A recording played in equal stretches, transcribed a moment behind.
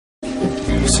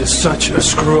This is such a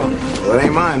screw-up. Well, it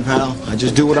ain't mine, pal. I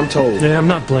just do what I'm told. Yeah, I'm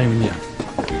not blaming you.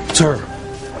 It's her.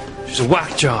 She's a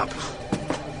whack job.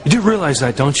 You do realize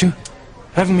that, don't you?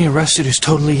 Having me arrested is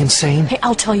totally insane. Hey,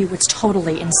 I'll tell you what's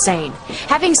totally insane.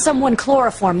 Having someone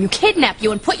chloroform you, kidnap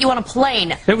you, and put you on a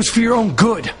plane. It was for your own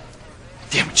good.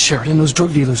 Damn it, Sheridan, those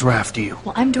drug dealers were after you.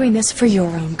 Well, I'm doing this for your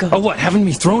own good. Oh, what, having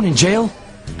me thrown in jail?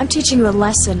 I'm teaching you a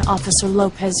lesson, Officer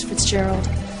Lopez Fitzgerald.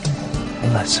 A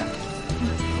lesson?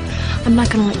 I'm not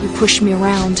gonna let you push me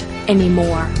around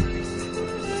anymore.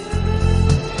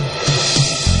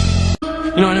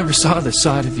 You know, I never saw this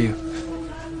side of you.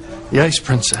 The Ice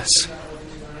Princess.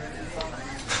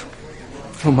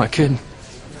 Who am I kidding?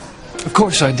 Of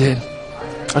course I did.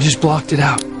 I just blocked it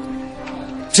out.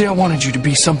 See, I wanted you to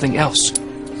be something else.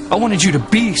 I wanted you to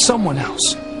be someone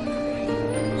else.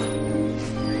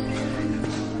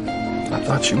 I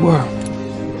thought you were.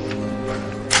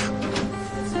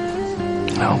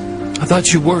 No. I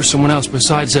thought you were someone else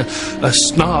besides a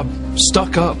snob,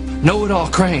 stuck-up, know-it-all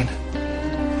crane.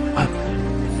 I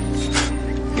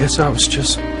guess I was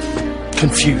just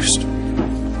confused.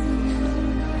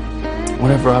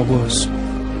 Whatever I was,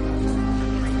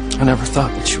 I never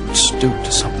thought that you would stoop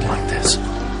to something like this.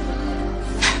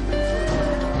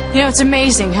 You know, it's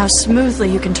amazing how smoothly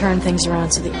you can turn things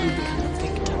around so that you become a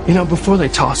victim. You know, before they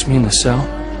toss me in the cell,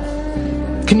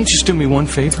 can you just do me one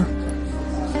favor?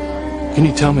 Can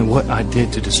you tell me what I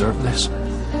did to deserve this?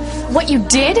 What you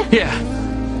did? Yeah.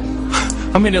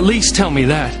 I mean, at least tell me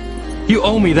that. You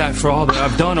owe me that for all that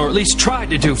I've done, or at least tried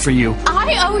to do for you.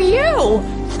 I owe you!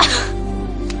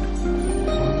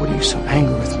 What are you so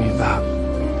angry with me about?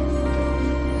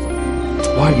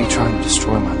 Why are you trying to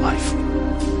destroy my life?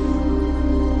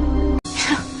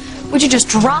 Would you just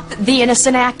drop the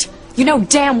innocent act? You know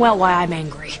damn well why I'm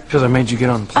angry. Because I made you get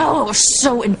on the plane. Oh,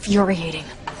 so infuriating.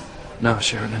 No,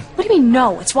 Sheridan. What do you mean,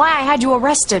 no? It's why I had you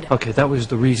arrested. Okay, that was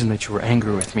the reason that you were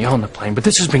angry with me on the plane, but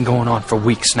this has been going on for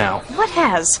weeks now. What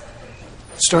has?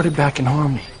 It started back in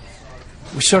Harmony.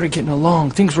 We started getting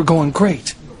along. Things were going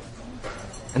great.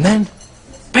 And then,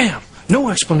 bam, no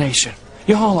explanation.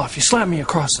 You haul off, you slap me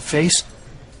across the face.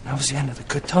 And that was the end of the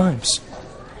good times.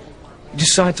 You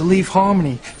decide to leave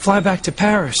Harmony, fly back to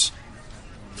Paris.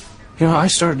 You know, I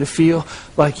started to feel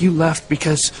like you left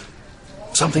because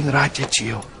something that I did to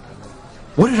you.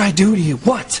 What did I do to you?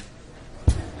 What?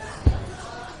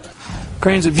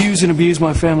 Cranes have used and abused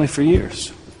my family for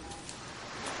years.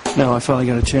 Now I finally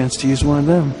got a chance to use one of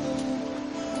them.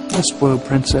 A spoiled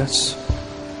princess.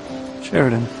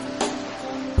 Sheridan.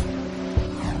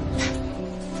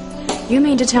 You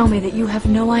mean to tell me that you have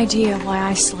no idea why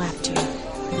I slapped you?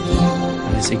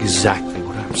 That is exactly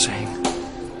what I'm saying.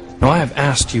 Now, I have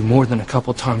asked you more than a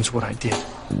couple times what I did,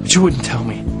 but you wouldn't tell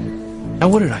me. Now,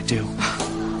 what did I do?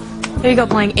 There you go,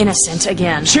 playing innocent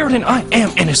again. Sheridan, I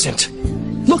am innocent.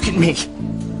 Look at me.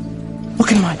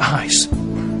 Look in my eyes.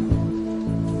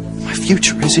 My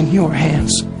future is in your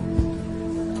hands.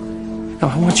 Now,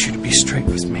 I want you to be straight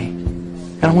with me.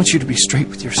 And I want you to be straight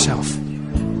with yourself.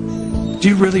 Do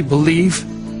you really believe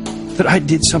that I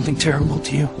did something terrible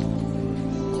to you?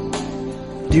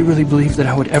 Do you really believe that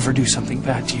I would ever do something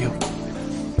bad to you?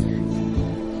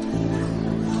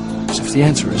 Because if the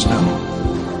answer is no,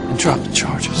 then drop the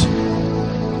charges.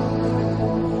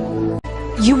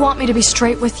 You want me to be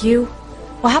straight with you?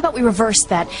 Well, how about we reverse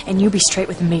that and you be straight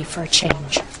with me for a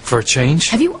change? For a change?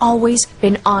 Have you always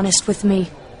been honest with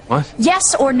me? What?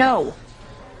 Yes or no?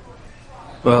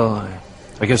 Well,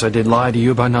 I guess I did lie to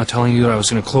you by not telling you that I was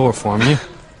going to chloroform you.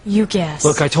 You guess.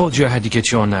 Look, I told you I had to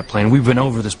get you on that plane. We've been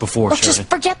over this before, Look, Sheridan. just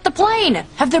forget the plane.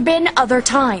 Have there been other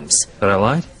times? That I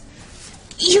lied?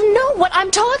 You know what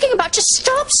I'm talking about. Just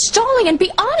stop stalling and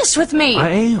be honest with me. I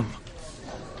am.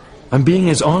 I'm being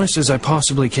as honest as I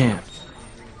possibly can.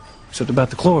 Except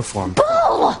about the chloroform.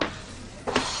 Bull!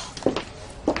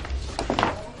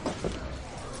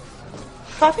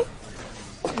 Coffee?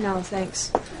 No,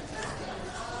 thanks.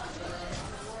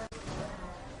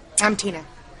 I'm Tina.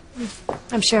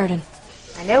 I'm Sheridan.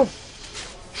 I know.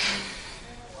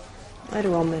 Why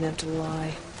do all men have to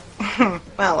lie?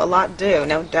 Well, a lot do,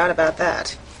 no doubt about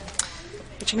that.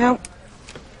 But you know,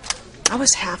 I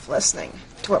was half listening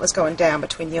to what was going down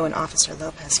between you and Officer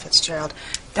Lopez Fitzgerald.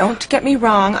 Don't get me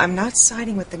wrong, I'm not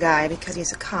siding with the guy because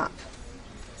he's a cop.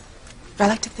 But I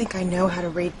like to think I know how to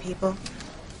read people.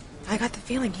 I got the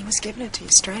feeling he was giving it to you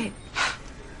straight.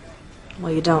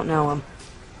 Well, you don't know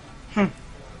him.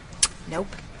 Nope.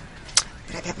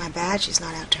 But I bet my badge he's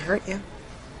not out to hurt you.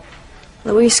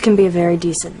 Luis can be a very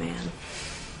decent man.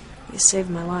 He saved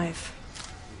my life.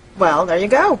 Well, there you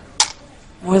go.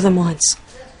 More than once.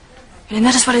 And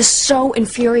that is what is so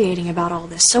infuriating about all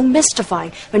this, so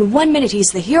mystifying. When 1 minute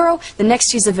he's the hero, the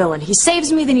next he's the villain. He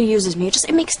saves me, then he uses me.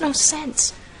 It makes no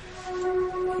sense.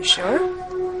 You sure?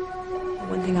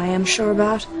 One thing I am sure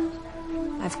about,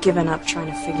 I've given up trying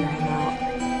to figure him out.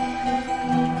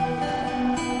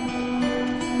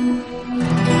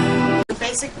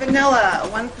 Basic vanilla,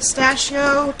 1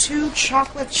 pistachio, 2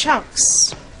 chocolate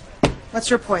chunks. What's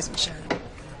your poison, Sheridan?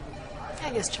 I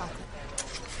guess chocolate.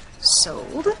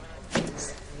 Sold.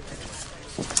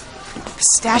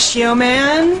 Pistachio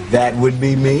man. That would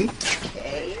be me.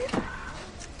 Okay.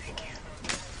 Thank you.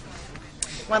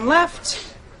 1 left.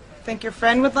 Think your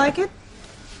friend would like it?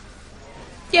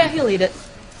 Yeah, he'll eat it.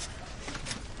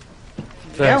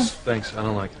 Thanks. I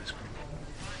don't like ice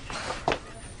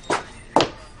cream.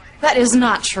 That is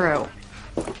not true.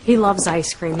 He loves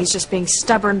ice cream. He's just being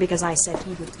stubborn because I said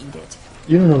he would eat it.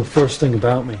 You don't know the first thing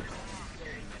about me.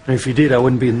 And if you did, I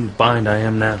wouldn't be in the bind I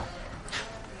am now.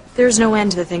 There's no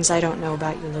end to the things I don't know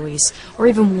about you, Luis, or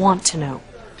even want to know.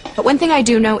 But one thing I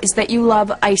do know is that you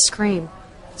love ice cream.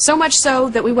 So much so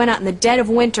that we went out in the dead of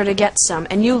winter to get some,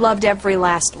 and you loved every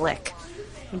last lick.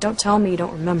 And don't tell me you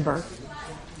don't remember.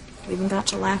 We even got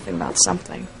to laughing about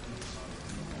something.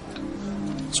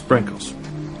 Sprinkles.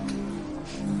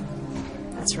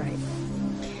 That's right.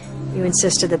 You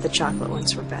insisted that the chocolate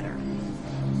ones were better.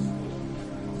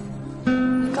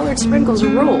 Colored sprinkles are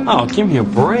rule. Oh, give me a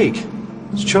break.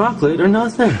 It's chocolate or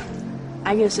nothing.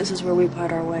 I guess this is where we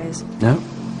part our ways. No.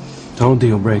 Total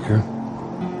deal breaker.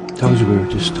 Told you we were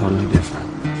just totally different.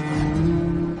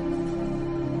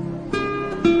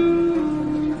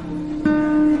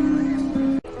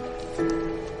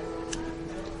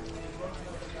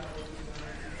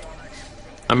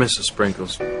 I miss the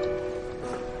sprinkles. But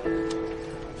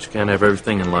you can't have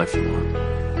everything in life you want.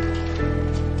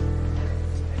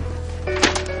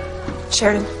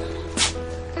 Sheridan.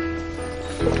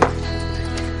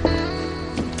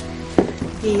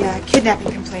 The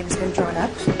kidnapping complaint has been drawn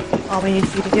up. All we need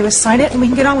for you to do is sign it and we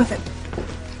can get on with it.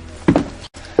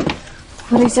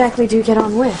 What exactly do you get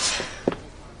on with?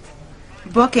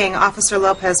 Booking Officer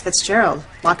Lopez Fitzgerald.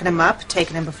 Locking him up,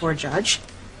 taking him before a judge.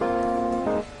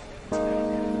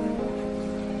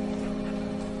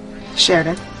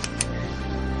 Sheridan.